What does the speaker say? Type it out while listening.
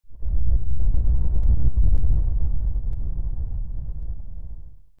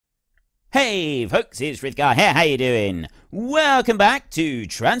Hey folks, it's Frithgar here, how you doing? Welcome back to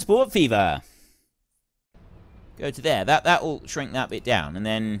Transport Fever. Go to there, that'll shrink that bit down, and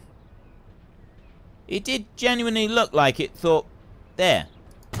then... It did genuinely look like it thought, there.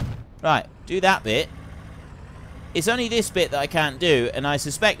 Right, do that bit. It's only this bit that I can't do, and I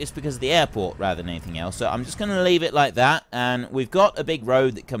suspect it's because of the airport rather than anything else, so I'm just going to leave it like that, and we've got a big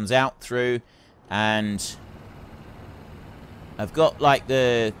road that comes out through, and... I've got like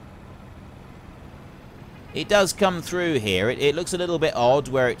the... It does come through here. It looks a little bit odd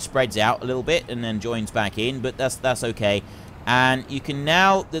where it spreads out a little bit and then joins back in, but that's okay. And you can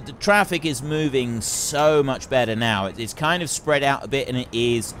now... The traffic is moving so much better now. It's kind of spread out a bit and it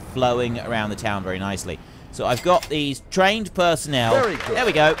is flowing around the town very nicely. So I've got these trained personnel. Very good. There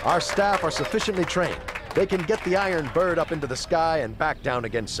we go. Our staff are sufficiently trained. They can get the Iron Bird up into the sky and back down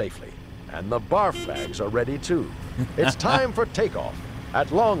again safely. And the barf bags are ready too. It's time for takeoff.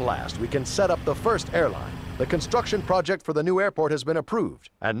 At long last, we can set up the first airline. The construction project for the new airport has been approved,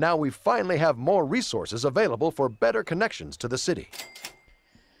 and now we finally have more resources available for better connections to the city.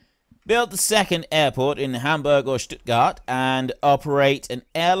 Build the second airport in Hamburg or Stuttgart and operate an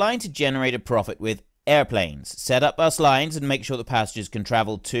airline to generate a profit with airplanes. Set up bus lines and make sure that passengers can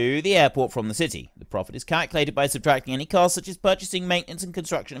travel to the airport from the city. The profit is calculated by subtracting any costs such as purchasing, maintenance and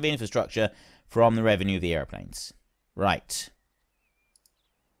construction of infrastructure from the revenue of the airplanes. Right.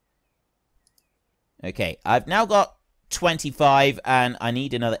 Okay, I've now got 25 and I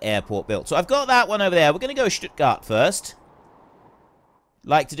need another airport built. So I've got that one over there. We're going to go Stuttgart first.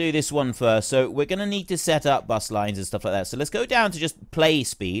 Like to do this one first. So we're going to need to set up bus lines and stuff like that. So let's go down to just play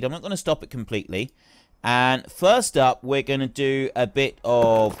speed. I'm not going to stop it completely. And first up, we're going to do a bit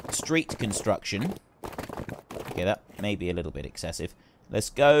of street construction. Okay, that may be a little bit excessive.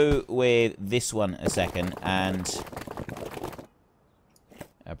 Let's go with this one a second. And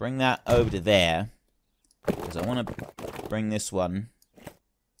I'll bring that over to there. Because I want to bring this one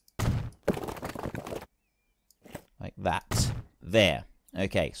like that. There.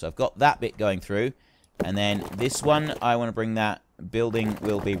 Okay, so I've got that bit going through. And then this one, I want to bring that building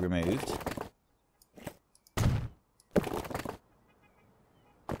will be removed. I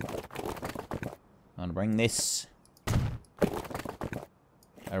want to bring this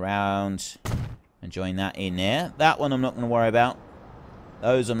around and join that in there. That one I'm not going to worry about.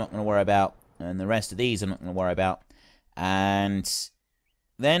 Those I'm not going to worry about. And the rest of these I'm not going to worry about. And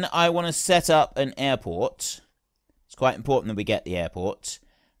then I want to set up an airport. It's quite important that we get the airport.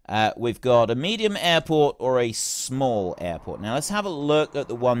 We've got a medium airport or a small airport. Now let's have a look at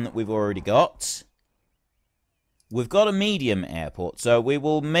the one that we've already got. We've got a medium airport. So we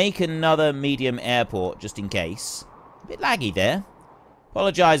will make another medium airport just in case. A bit laggy there.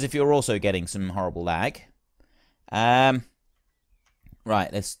 Apologise if you're also getting some horrible lag. Right,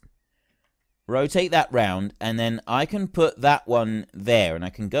 let's... rotate that round, and then I can put that one there, and I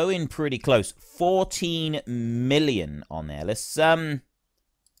can go in pretty close. 14 million on there. Let's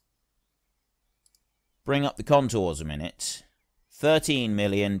bring up the contours a minute. 13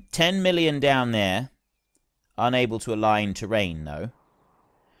 million. 10 million down there. Unable to align terrain, though.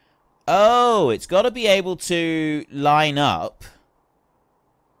 Oh, it's got to be able to line up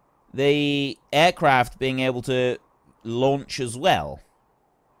the aircraft being able to launch as well.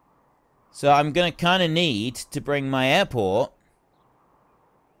 So I'm going to kind of need to bring my airport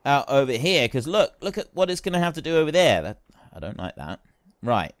out over here. Because look at what it's going to have to do over there. I don't like that.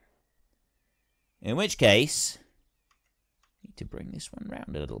 Right. In which case, I need to bring this one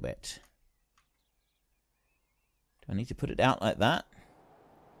round a little bit. Do I need to put it out like that?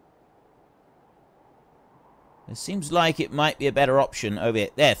 It seems like it might be a better option over here.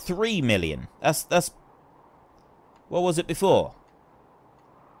 There, 3 million. That's... What was it before?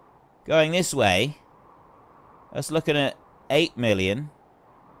 Going this way, that's looking at 8 million,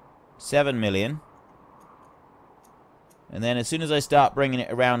 7 million. And then as soon as I start bringing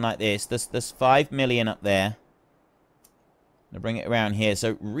it around like this, there's 5 million up there. I'll bring it around here.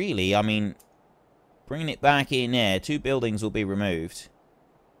 So really, I mean, bringing it back in there, 2 buildings will be removed.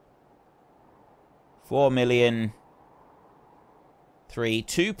 4 million, 3,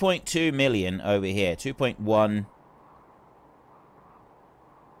 2.2 million over here, 2.1.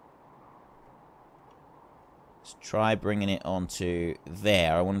 Try bringing it onto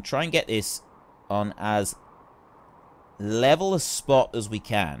there. I want to try and get this on as level a spot as we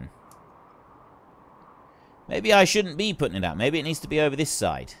can. Maybe I shouldn't be putting it out. Maybe it needs to be over this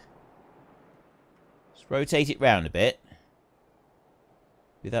side. Just rotate it round a bit.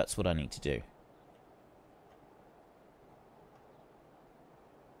 Maybe that's what I need to do.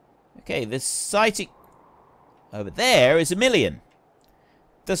 Okay, the sighting over there is 1 million.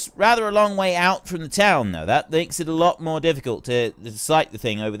 That's rather a long way out from the town, though. That makes it a lot more difficult to sight the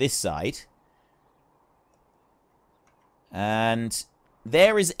thing over this side. And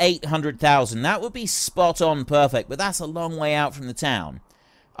there is 800,000. That would be spot on perfect, but that's a long way out from the town.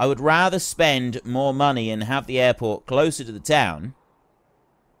 I would rather spend more money and have the airport closer to the town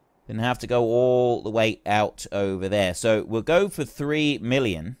than have to go all the way out over there. So we'll go for 3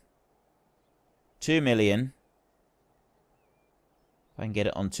 million. 2 million. If I can get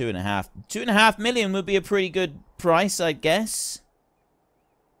it on 2.5. 2.5 million would be a pretty good price, I guess.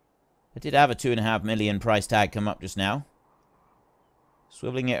 I did have a 2.5 million price tag come up just now.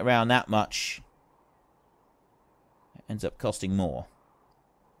 Swiveling it around that much, it ends up costing more.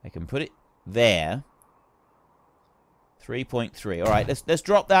 I can put it there. 3.3. Alright, let's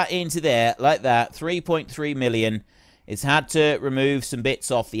drop that into there, like that. 3.3 million. It's had to remove some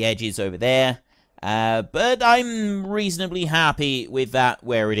bits off the edges over there. But I'm reasonably happy with that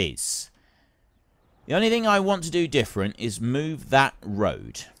where it is. The only thing I want to do different is move that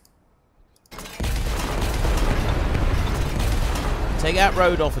road. Take that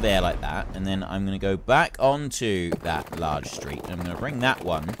road off of there like that, and then I'm going to go back onto that large street. And I'm going to bring that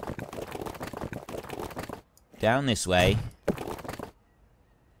one down this way.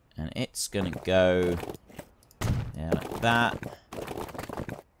 And it's going to go there like that.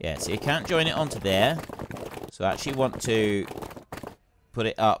 Yeah, so you can't join it onto there. So I actually want to put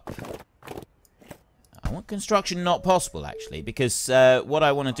it up. I want construction not possible, actually, because what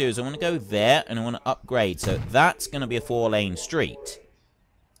I want to do is I want to go there and I want to upgrade. So that's going to be a 4-lane street,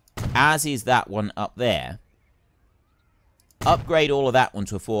 as is that one up there. Upgrade all of that one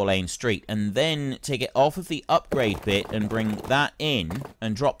to a 4-lane street, and then take it off of the upgrade bit and bring that in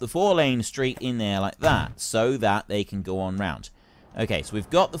and drop the 4-lane street in there like that, so that they can go on round. Okay, so we've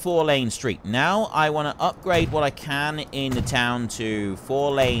got the 4-lane street. Now I want to upgrade what I can in the town to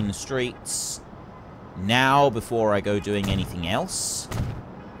 4-lane streets now before I go doing anything else.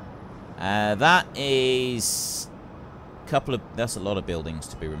 That is a couple of... That's a lot of buildings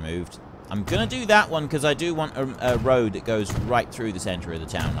to be removed. I'm going to do that one because I do want a road that goes right through the center of the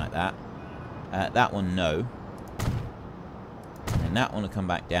town like that. That one, no. And that one will come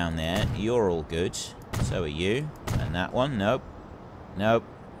back down there. You're all good. So are you. And that one, nope. Nope.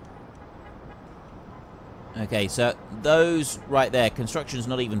 Okay, so those right there, construction's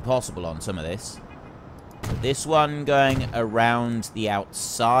not even possible on some of this. But this one going around the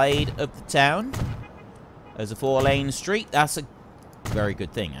outside of the town as a 4-lane street, that's a very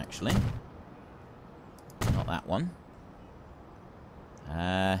good thing, actually. Not that one.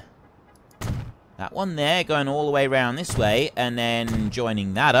 That one there going all the way around this way and then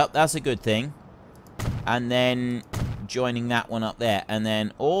joining that up, that's a good thing. And then joining that one up there, and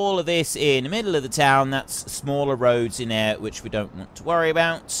then all of this in the middle of the town. That's smaller roads in there which we don't want to worry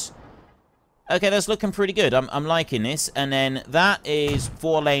about. Okay, that's looking pretty good. I'm liking this. And then that is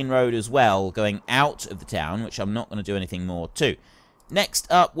 4-lane road as well going out of the town, which I'm not going to do anything more to. Next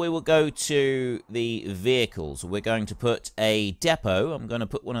up, we will go to the vehicles. We're going to put a depot. I'm going to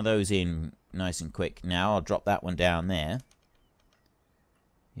put one of those in nice and quick now. I'll drop that one down there.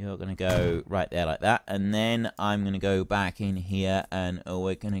 You're going to go right there like that. And then I'm going to go back in here and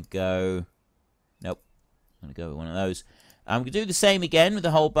we're going to go... Nope. I'm going to go with one of those. I'm going to do the same again with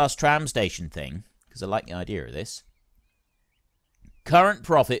the whole bus tram station thing, because I like the idea of this. Current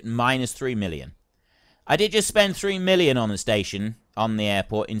profit minus 3 million. I did just spend 3 million on the station, on the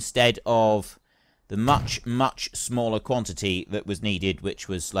airport, instead of the much, much smaller quantity that was needed, which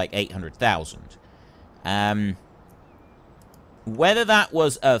was like 800,000. Whether that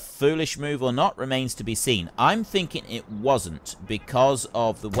was a foolish move or not remains to be seen. I'm thinking it wasn't, because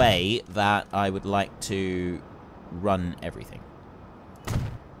of the way that I would like to run everything.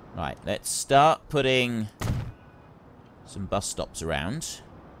 Right, let's start putting some bus stops around.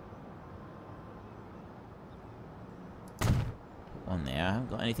 On there. I haven't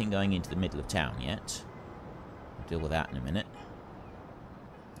got anything going into the middle of town yet. I'll deal with that in a minute.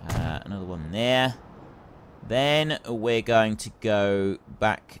 Another one there. Then we're going to go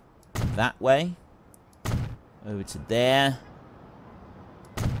back that way. Over to there.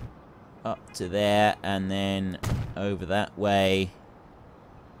 Up to there. And then over that way.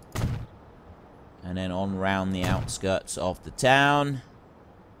 And then on round the outskirts of the town.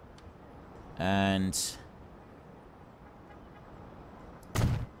 And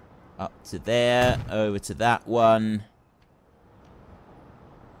up to there. Over to that one.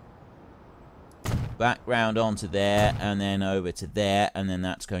 Back round onto there, and then over to there, and then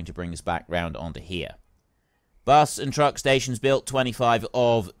that's going to bring us back round onto here. Bus and truck stations built, 25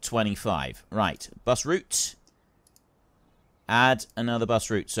 of 25. Right, bus route. Add another bus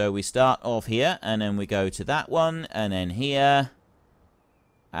route. So we start off here, and then we go to that one, and then here,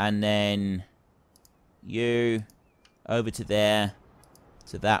 and then you over to there,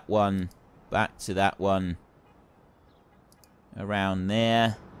 to that one, back to that one, around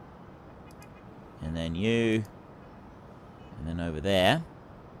there, and then you, and then over there,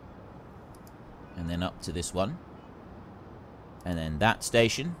 and then up to this one, and then that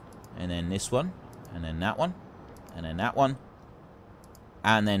station, and then this one, and then that one, and then that one,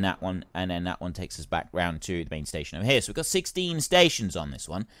 and then that one, and then that one takes us back round to the main station over here. So we've got 16 stations on this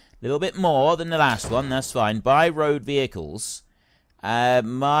one. A little bit more than the last one, that's fine. Buy road vehicles.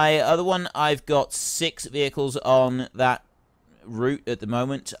 My other one, I've got 6 vehicles on that route at the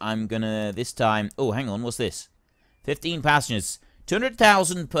moment. I'm gonna, this time... Oh, hang on, what's this? 15 passengers.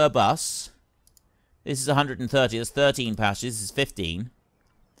 200,000 per bus. This is 130. That's 13 passengers. This is 15.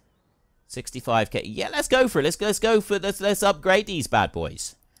 65k. Yeah, let's go for it. Let's go for it. Let's upgrade these bad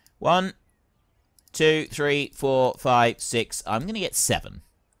boys. 1, 2, 3, 4, 5, 6. I'm gonna get 7,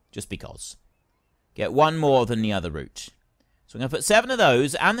 just because. Get 1 more than the other route. So I'm gonna put 7 of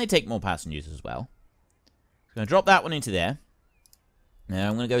those, and they take more passengers as well. I'm gonna drop that one into there. Now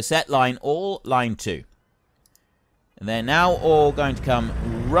I'm gonna go set line all line 2. And they're now all going to come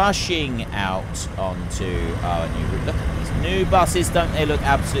rushing out onto our new route. Look at these new buses, don't they look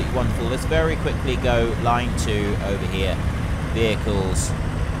absolutely wonderful? Let's very quickly go line 2 over here. Vehicles.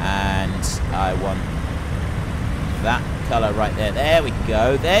 And I want that colour right there. There we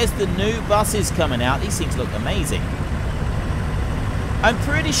go. There's the new buses coming out. These things look amazing. I'm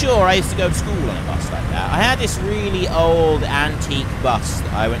pretty sure I used to go to school on a bus like that. I had this really old antique bus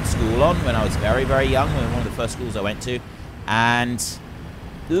that I went to school on when I was very, very young, one of the first schools I went to, and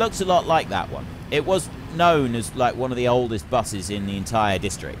it looks a lot like that one. It was known as like one of the oldest buses in the entire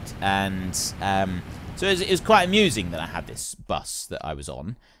district, and so it was quite amusing that I had this bus that I was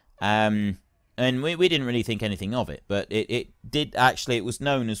on, and we didn't really think anything of it, but it did actually, it was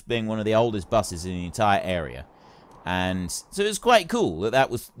known as being one of the oldest buses in the entire area. And so it was quite cool that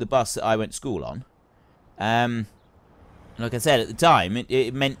that was the bus that I went to school on. Like I said, at the time,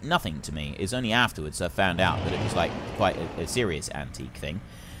 it meant nothing to me. It's only afterwards I found out that it was like quite a serious antique thing.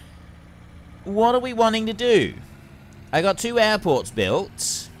 What are we wanting to do? I got 2 airports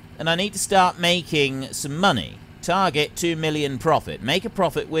built, and I need to start making some money. Target 2 million profit. Make a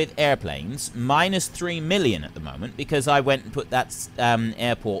profit with airplanes. Minus 3 million at the moment, because I went and put that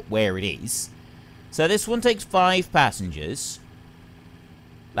airport where it is. So this one takes 5 passengers.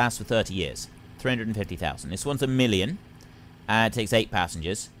 Lasts for 30 years. 350,000. This one's 1 million. It takes 8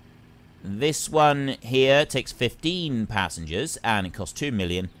 passengers. This one here takes 15 passengers. And it costs 2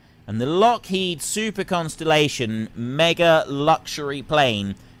 million. And the Lockheed Super Constellation Mega Luxury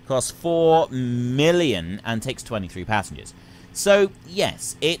Plane costs 4 million and takes 23 passengers. So,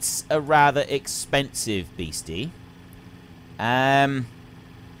 yes, it's a rather expensive beastie.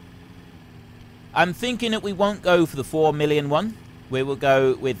 I'm thinking that we won't go for the 4 million one. We will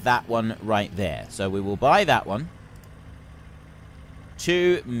go with that one right there. So we will buy that one.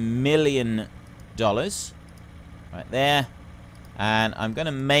 $2 million. Right there. And I'm going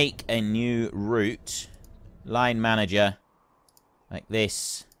to make a new route. Line manager. Like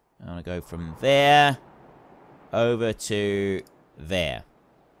this. I want to go from there. Over to there.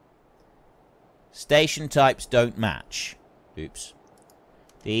 Station types don't match. Oops.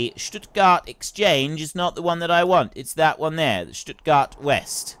 The Stuttgart Exchange is not the one that I want. It's that one there, the Stuttgart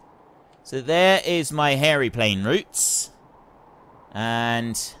West. So there is my hairy plane routes.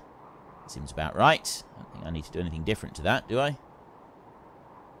 And seems about right. I don't think I need to do anything different to that, do I?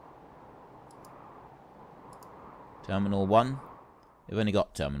 Terminal 1. We've only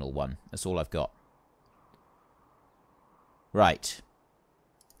got Terminal 1. That's all I've got. Right.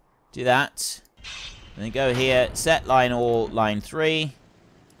 Do that. And then go here, set line all, line 3.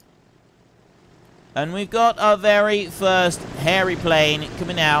 And we've got our very first hairy plane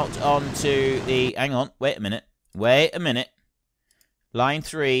coming out onto the... Hang on, wait a minute. Wait a minute. Line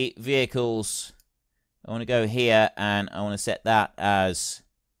 3, vehicles. I want to go here, and I want to set that as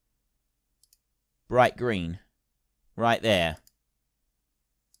bright green. Right there.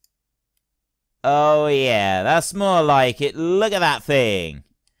 Oh, yeah, that's more like it. Look at that thing.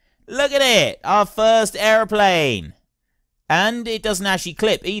 Look at it. Our first airplane. And it doesn't actually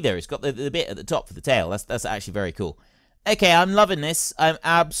clip either. It's got the bit at the top for the tail. That's actually very cool. Okay, I'm loving this. I'm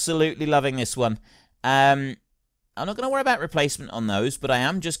absolutely loving this one. I'm not going to worry about replacement on those, but I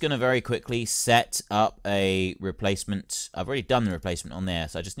am just going to very quickly set up a replacement. I've already done the replacement on there,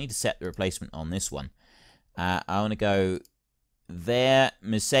 so I just need to set the replacement on this one. I want to go there,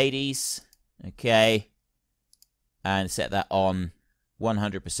 Mercedes. Okay. and set that on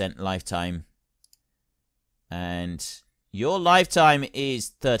 100% lifetime. And your lifetime is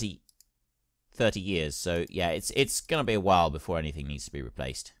 30 years. So yeah, it's going to be a while before anything needs to be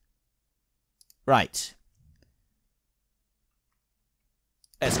replaced. Right.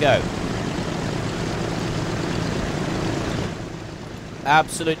 Let's go.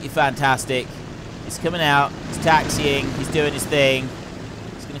 Absolutely fantastic. He's coming out. He's taxiing. He's doing his thing.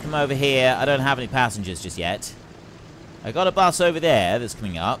 He's going to come over here. I don't have any passengers just yet. I got a bus over there that's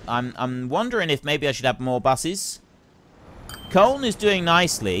coming up. I'm wondering if maybe I should have more buses. Colne is doing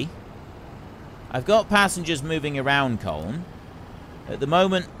nicely. I've got passengers moving around Colne. At the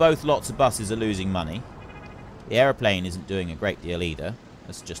moment, both lots of buses are losing money. The aeroplane isn't doing a great deal either.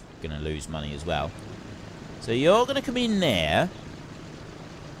 That's just going to lose money as well. So you're going to come in there.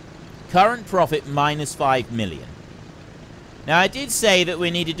 Current profit minus 5 million. Now, I did say that we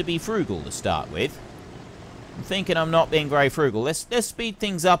needed to be frugal to start with. I'm thinking I'm not being very frugal. Let's speed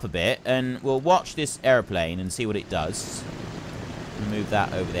things up a bit, and we'll watch this airplane and see what it does. Move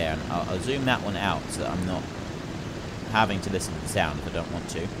that over there, and I'll zoom that one out so that I'm not having to listen to the sound if I don't want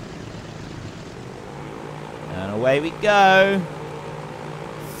to. And away we go.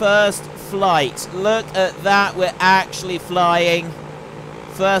 First flight. Look at that. We're actually flying.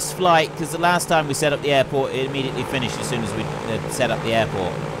 First flight, because the last time we set up the airport, it immediately finished as soon as we set up the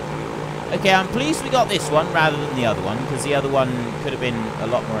airport. Okay, I'm pleased we got this one rather than the other one, because the other one could have been a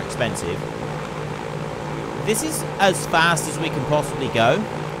lot more expensive. This is as fast as we can possibly go.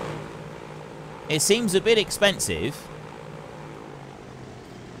 It seems a bit expensive.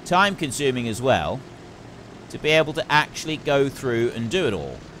 Time consuming as well, to be able to actually go through and do it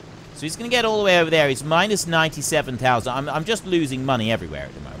all. So he's going to get all the way over there. He's minus 97,000. I'm just losing money everywhere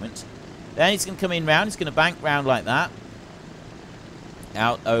at the moment. Then he's going to come in round. He's going to bank round like that.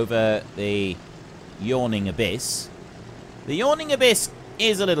 Out over the yawning abyss. The yawning abyss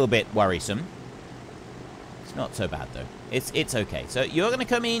is a little bit worrisome. It's not so bad, though. It's okay. So you're going to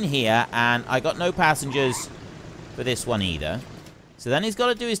come in here, and I got no passengers for this one either. So then he's got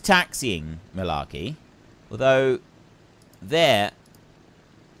to do his taxiing malarkey. Although, there,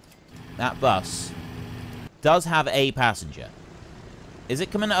 that bus does have a passenger. Is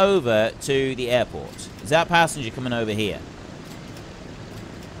it coming over to the airport? Is that passenger coming over here?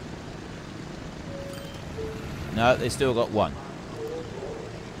 No, they still got one.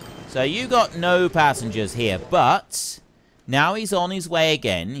 So you got no passengers here, but now he's on his way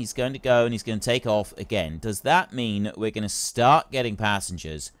again. He's going to go and he's going to take off again. Does that mean that we're going to start getting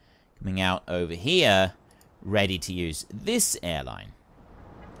passengers coming out over here, ready to use this airline?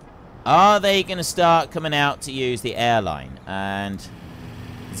 Are they going to start coming out to use the airline? And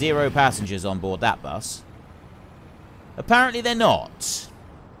 0 passengers on board that bus. Apparently they're not.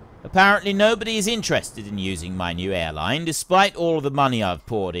 Apparently nobody is interested in using my new airline. Despite all of the money I've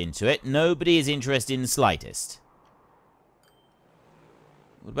poured into it, nobody is interested in the slightest.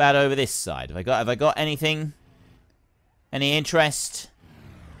 What about over this side? Have I got anything? Any interest?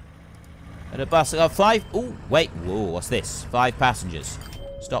 At a bus, I got 5... Oh, wait. Whoa, what's this? 5 passengers.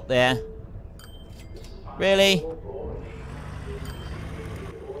 Stop there. Really?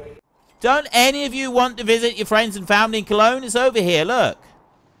 Don't any of you want to visit your friends and family in Cologne? It's over here, look.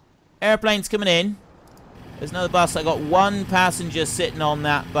 Airplane's coming in. There's another bus. I got 1 passenger sitting on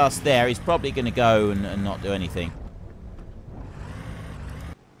that bus there. He's probably going to go and not do anything.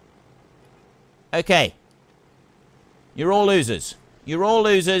 Okay. You're all losers. You're all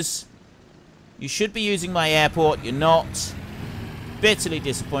losers. You should be using my airport. You're not. Bitterly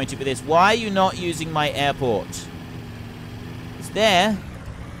disappointed with this. Why are you not using my airport? It's there.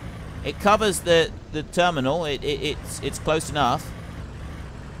 It covers the terminal. It's close enough.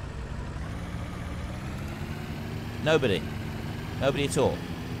 Nobody. Nobody at all.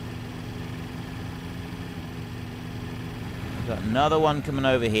 We've got another one coming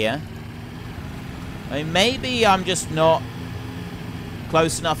over here. I mean, maybe I'm just not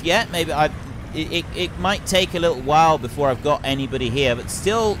close enough yet. Maybe it might take a little while before I've got anybody here, but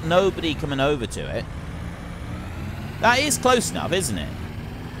still nobody coming over to it. That is close enough, isn't it?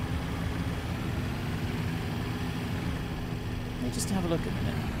 Let me just have a look a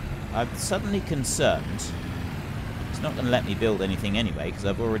minute. I'm suddenly concerned. It's not going to let me build anything anyway, because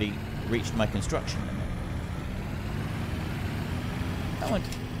I've already reached my construction limit. That one.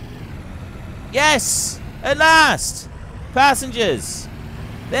 Yes! At last! Passengers!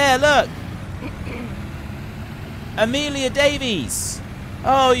 There, look! Amelia Davies!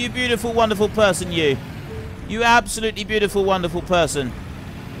 Oh, you beautiful, wonderful person, you. You absolutely beautiful, wonderful person.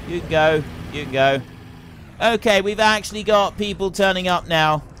 You can go. You can go. Okay, we've actually got people turning up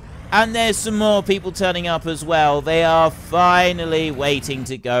now. And there's some more people turning up as well. They are finally waiting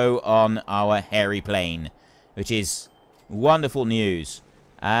to go on our hairy plane, which is wonderful news.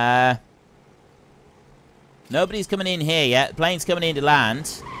 Nobody's coming in here yet. The plane's coming in to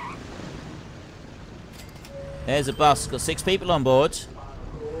land. There's a bus. Got 6 people on board.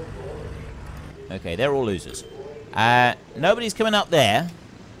 Okay, they're all losers. Nobody's coming up there.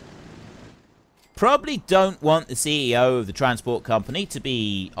 Probably don't want the CEO of the transport company to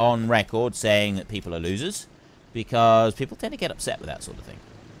be on record saying that people are losers, because people tend to get upset with that sort of thing.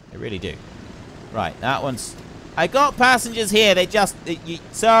 They really do. Right, that one's... I got passengers here. They just...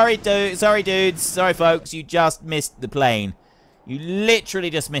 Sorry, dudes. Sorry, folks. You just missed the plane. You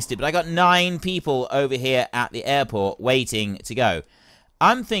literally just missed it. But I got 9 people over here at the airport waiting to go.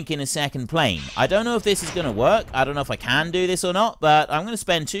 I'm thinking a second plane. I don't know if this is going to work. I don't know if I can do this or not, but I'm going to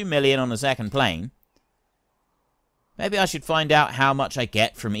spend 2 million on a second plane. Maybe I should find out how much I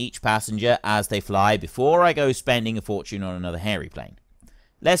get from each passenger as they fly before I go spending a fortune on another hairy plane.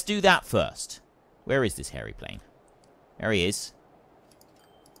 Let's do that first. Where is this hairy plane? There he is.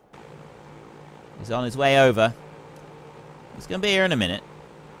 He's on his way over. He's going to be here in a minute.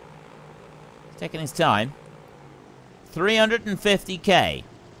 He's taking his time. 350k.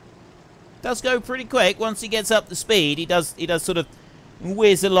 Does go pretty quick. Once he gets up to speed, he does sort of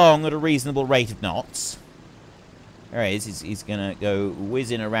whiz along at a reasonable rate of knots. There he is. He's gonna go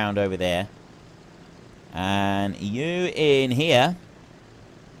whizzing around over there. And you in here.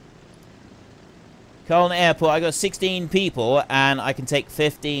 Cologne Airport, I got 16 people, and I can take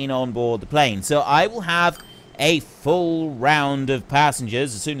 15 on board the plane. So I will have a full round of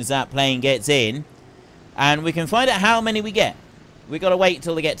passengers as soon as that plane gets in. And we can find out how many we get. We've got to wait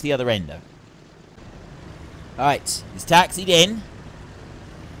until they get to the other end, though. Alright, it's taxied in.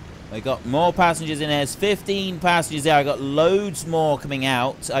 We got more passengers in there. There's 15 passengers there. I got loads more coming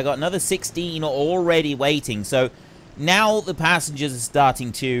out. I got another 16 already waiting. So now the passengers are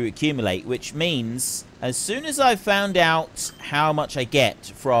starting to accumulate, which means as soon as I've found out how much I get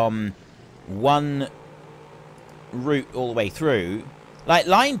from one route all the way through... Like,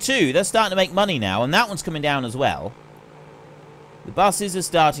 line 2, they're starting to make money now, and that one's coming down as well. The buses are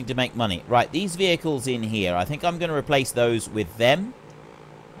starting to make money. Right, these vehicles in here, I think I'm going to replace those with them.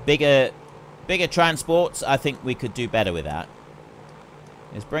 Bigger transports, I think we could do better with that.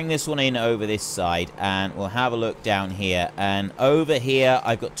 Let's bring this one in over this side, and we'll have a look down here. And over here,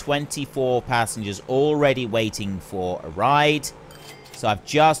 I've got 24 passengers already waiting for a ride. So I've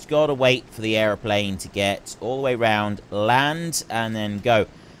just got to wait for the aeroplane to get all the way around, land, and then go.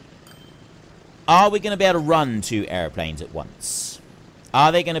 Are we going to be able to run 2 airplanes at once?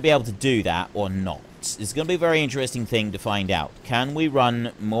 Are they going to be able to do that or not? It's going to be a very interesting thing to find out. Can we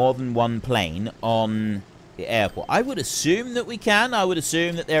run more than one plane on the airport? I would assume that we can. I would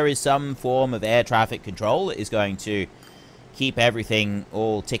assume that there is some form of air traffic control that is going to keep everything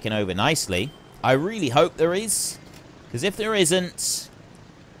all ticking over nicely. I really hope there is. Because if there isn't,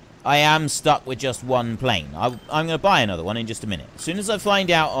 I am stuck with just one plane. I'm going to buy another one in just a minute. As soon as I find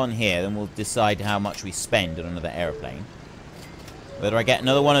out on here, then we'll decide how much we spend on another aeroplane. Whether I get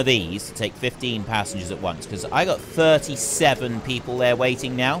another one of these to take 15 passengers at once. Because I got 37 people there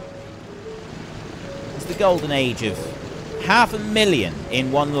waiting now. It's the golden age of 500,000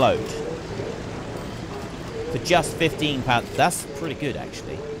 in one load. For just 15 pounds. That's pretty good,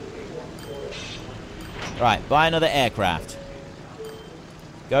 actually. Right, buy another aircraft.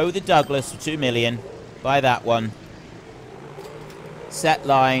 Go with the Douglas for 2 million. Buy that one. Set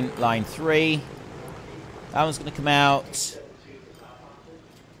line 3. That one's going to come out.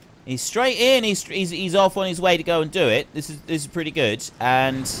 He's straight in. He's off on his way to go and do it. This is pretty good.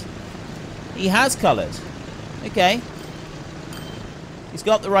 And he has coloured. Okay. He's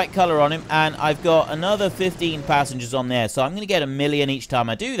got the right colour on him. And I've got another 15 passengers on there. So I'm going to get 1 million each time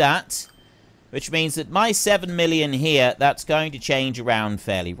I do that. Which means that my 7 million here, that's going to change around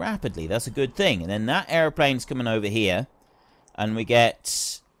fairly rapidly. That's a good thing. And then that airplane's coming over here. And we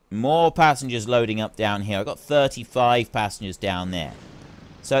get more passengers loading up down here. I've got 35 passengers down there.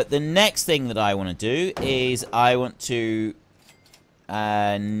 So the next thing that I want to do is I want to...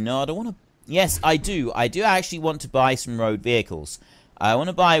 no, I don't want to... Yes, I do. I do actually want to buy some road vehicles. I want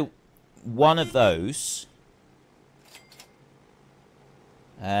to buy one of those...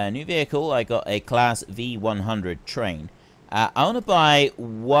 new vehicle, I got a Class V100 train. I want to buy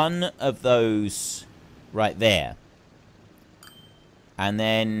one of those right there. And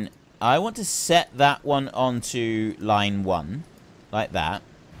then I want to set that one onto line 1. Like that.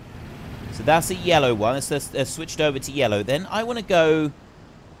 So that's a yellow one. Let's switched over to yellow. Then I want to go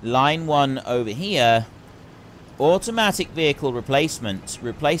line 1 over here. automatic vehicle replacement.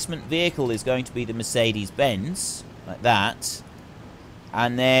 Replacement vehicle is going to be the Mercedes-Benz, like that.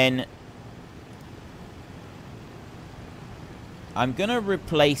 And then I'm going to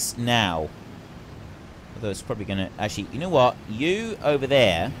replace now. Although it's probably going to... Actually, you know what? You over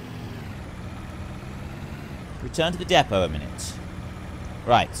there... Return to the depot a minute.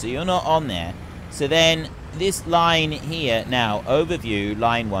 Right, so you're not on there. So then, this line here, now, overview,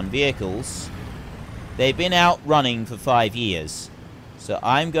 line 1 vehicles. They've been out running for 5 years. So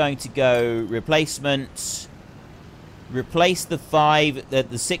I'm going to go replacement... Replace the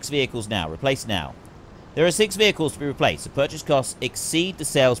 6 vehicles now. Replace now. There are 6 vehicles to be replaced. The purchase costs exceed the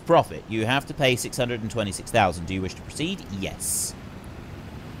sales profit. You have to pay $626,000. Do you wish to proceed? Yes.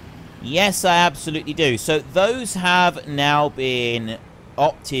 Yes, I absolutely do. So those have now been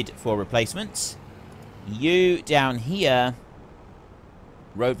opted for replacements. You down here,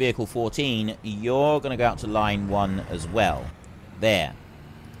 road vehicle 14, you're going to go out to line 1 as well. There.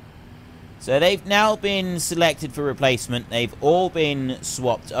 So they've now been selected for replacement. They've all been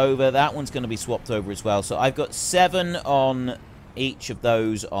swapped over. That one's going to be swapped over as well. So I've got 7 on each of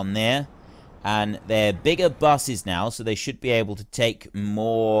those on there. And they're bigger buses now, so they should be able to take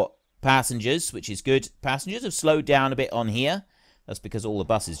more passengers, which is good. Passengers have slowed down a bit on here. That's because all the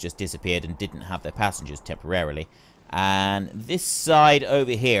buses just disappeared and didn't have their passengers temporarily. And this side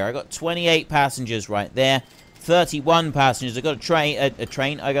over here, I got 28 passengers right there. 31 passengers. I got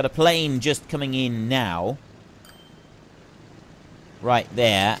I got a plane just coming in now. Right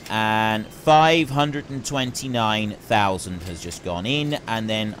there. And 529,000 has just gone in. And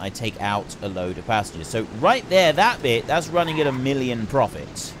then I take out a load of passengers. So right there, that bit, that's running at $1 million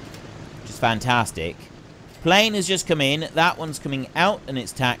profit. Which is fantastic. Plane has just come in. That one's coming out and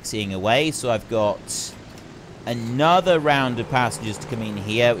it's taxiing away. So I've got another round of passengers to come in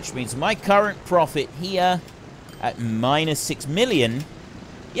here. Which means my current profit here... at -6 million.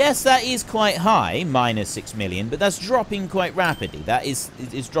 Yes, that is quite high, -6 million, but that's dropping quite rapidly. That is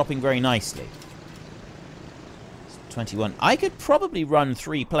dropping very nicely. 21. I could probably run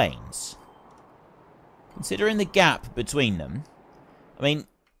 3 planes. Considering the gap between them. I mean,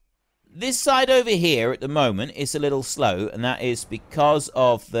 this side over here at the moment is a little slow, and that is because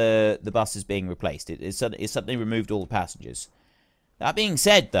of the buses being replaced. It suddenly removed all the passengers. That being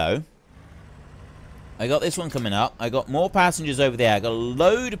said, though, I got this one coming up. I got more passengers over there. I got a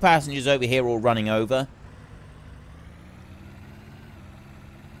load of passengers over here all running over.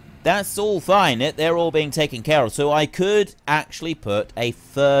 That's all fine. They're all being taken care of. So I could actually put a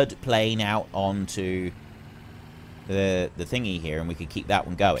 3rd plane out onto the thingy here, and we could keep that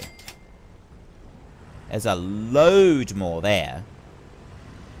one going. There's a load more there.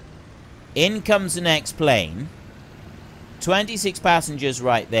 In comes the next plane. 26 passengers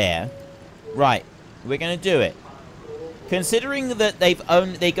right there. Right. We're going to do it. Considering that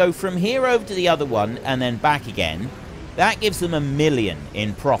they go from here over to the other one and then back again, that gives them $1 million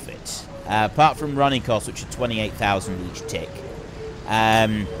in profit. Apart from running costs, which are 28,000 each tick.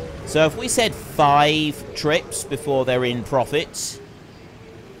 So if we said 5 trips before they're in profit,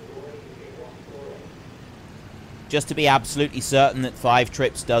 just to be absolutely certain that 5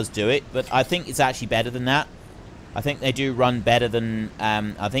 trips does do it, but I think it's actually better than that. I think they do run better than...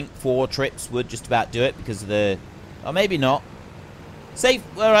 I think 4 trips would just about do it because of the... Or maybe not. Say...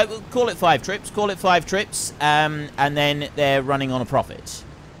 Alright, we'll call it 5 trips. Call it 5 trips. And then they're running on a profit.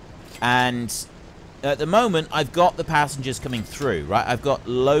 And at the moment, I've got the passengers coming through, right? I've got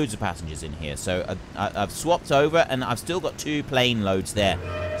loads of passengers in here. So I've swapped over and I've still got 2 plane loads there.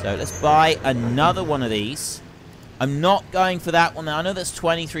 So let's buy another one of these. I'm not going for that one. I know that's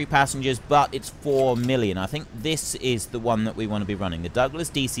 23 passengers, but it's 4 million. I think this is the one that we want to be running. The Douglas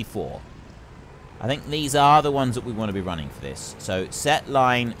DC-4. I think these are the ones that we want to be running for this. So, set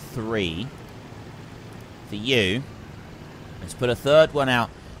line 3 for you. Let's put a 3rd one out.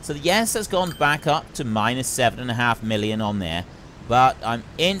 So, yes, has gone back up to -7.5 million on there. But I'm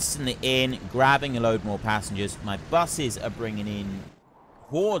instantly in, grabbing a load more passengers. My buses are bringing in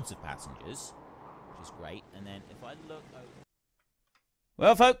hordes of passengers. Which is great. And then if I look over...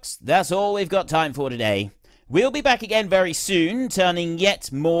 Well, folks, that's all we've got time for today. We'll be back again very soon, turning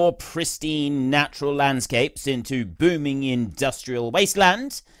yet more pristine natural landscapes into booming industrial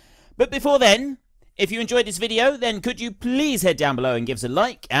wastelands. But before then, if you enjoyed this video, then could you please head down below and give us a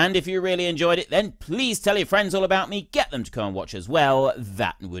like? And if you really enjoyed it, then please tell your friends all about me. Get them to come and watch as well.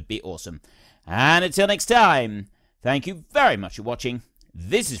 That would be awesome. And until next time, thank you very much for watching.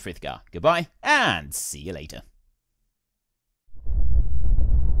 This is Frithgar. Goodbye, and see you later.